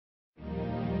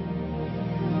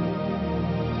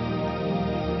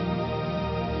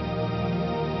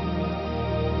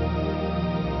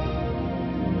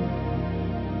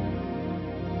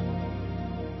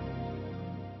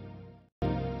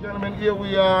gentlemen, here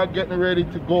we are getting ready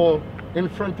to go in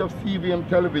front of CVM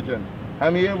television.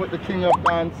 I'm here with the king of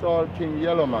dancehall, King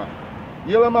Yellowman.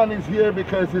 Yellowman is here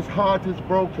because his heart is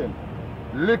broken.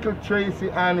 Little Tracy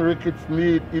Ann Ricketts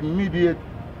need immediate,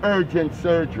 urgent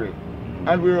surgery.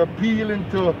 And we're appealing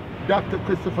to Dr.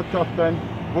 Christopher Tufton,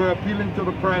 we're appealing to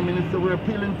the Prime Minister, we're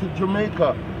appealing to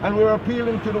Jamaica, and we're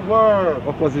appealing to the world.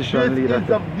 Opposition leader. This is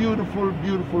a beautiful,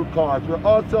 beautiful cause. We're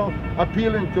also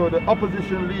appealing to the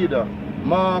opposition leader,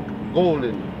 Mark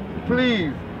Golden.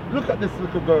 Please, look at this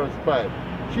little girl's plight.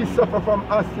 She suffers from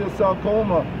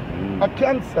osteosarcoma, a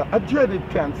cancer, a dreaded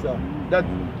cancer that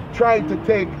tried to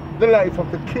take the life of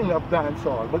the king of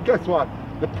dancehall. But guess what?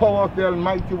 The power of the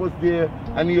Almighty was there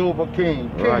and he overcame.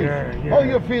 King, Right. how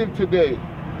you feel today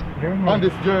on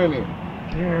this journey?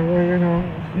 Yeah, well, you know,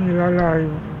 feel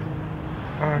alive.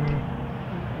 And,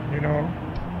 you know,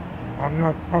 I'm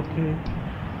not happy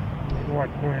with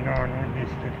what's going on with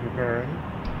this little girl.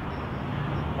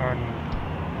 And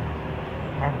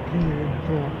I'm appealing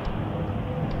to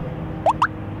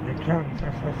the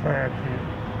Cancer Society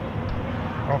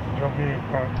of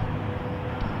Jamaica,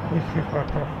 Christopher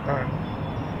Tufton,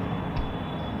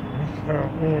 Mr.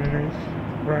 Holness,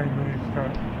 Prime Minister,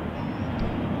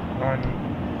 and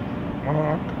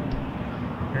Mark,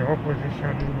 the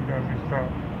opposition leader, Mr.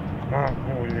 Mark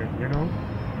Golden, you know.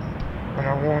 And I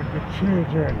want the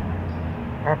children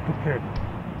advocate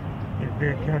if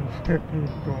they can step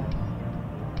into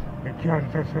the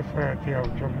Cancer Society of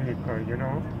Jamaica, you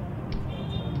know.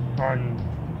 And,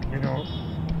 you know,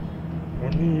 we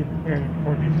need help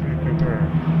for this little girl,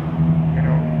 you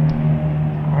know.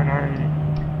 And I'm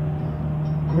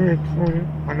grateful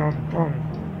and I'm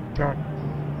thankful that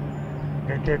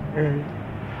they get help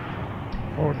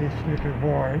for this little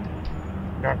boy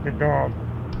that the dog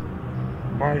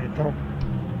bite up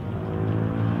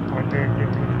and they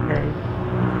give him help.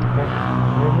 But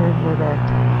remember that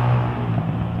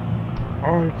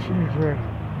all children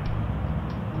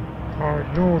or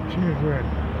no children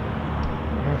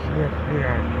must left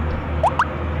behind.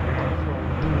 You know, so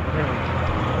we need help.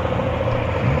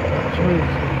 The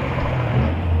Tracy,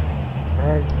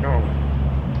 right now,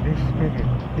 this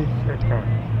minute, this second,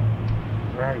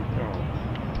 right now.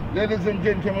 Ladies and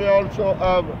gentlemen, we also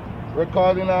have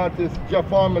recording artist Ja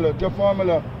Formula. Ja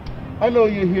Formula, I know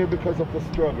you're here because of the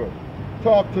struggle.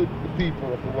 Talk to the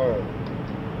people of the world.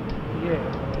 Yeah.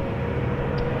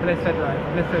 Blessed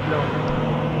life, blessed love.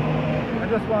 I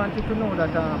just want you to know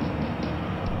that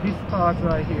this part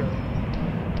right here,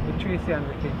 with Tracy Ann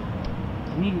Ricketts,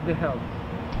 need the help.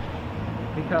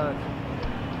 Because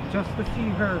just to see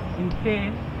her in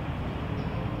pain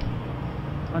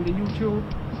on the YouTube,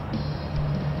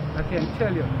 I can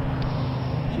tell you,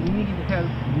 she needs help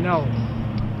now.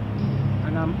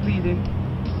 And I'm pleading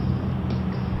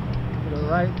to the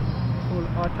rightful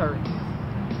authorities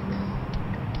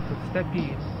to step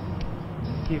in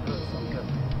and give her some help.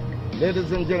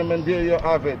 Ladies and gentlemen, there you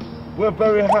have it. We're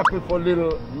very happy for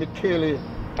little Michaela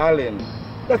Allen.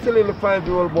 That's a little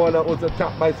 5-year-old boy that was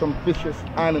attacked by some vicious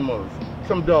animals,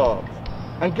 some dogs.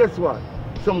 And guess what?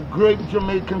 Some great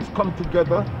Jamaicans come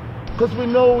together, because we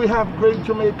know we have great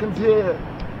Jamaicans here.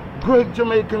 Great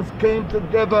Jamaicans came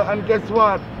together, and guess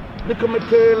what? Little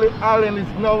Michaela Allen is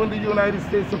now in the United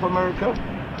States of America.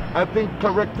 I think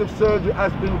corrective surgery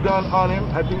has been done on him.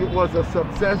 I think it was a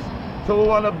success. So we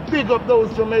want to big up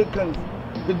those Jamaicans,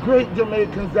 the great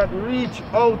Jamaicans that reach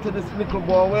out to this little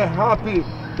boy. We're happy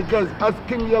because, as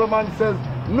King Yellowman says,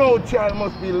 no child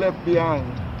must be left behind.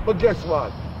 But guess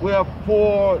what? We have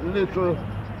poor little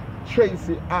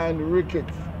Tracy Ann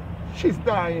Ricketts. She's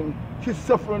dying. She's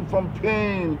suffering from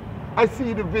pain. I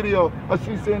see the video and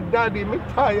she's saying, "Daddy, me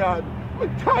tired,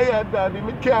 Daddy,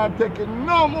 me can't take it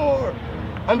no more."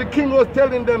 And the king was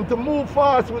telling them to move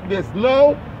fast with this.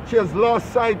 Now, she has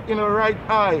lost sight in her right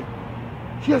eye.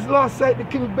 She has lost sight. The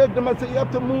king begged them and said, "You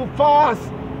have to move fast,"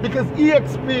 because he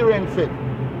experienced it.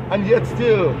 And yet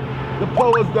still, the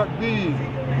powers that be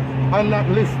are not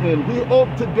listening. We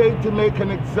hope today to make an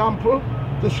example,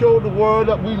 to show the world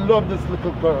that we love this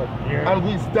little girl. Yeah. And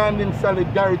we stand in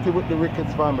solidarity with the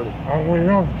Ricketts family. And we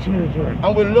love children.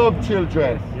 And we love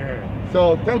children. Yeah.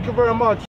 So thank you very much.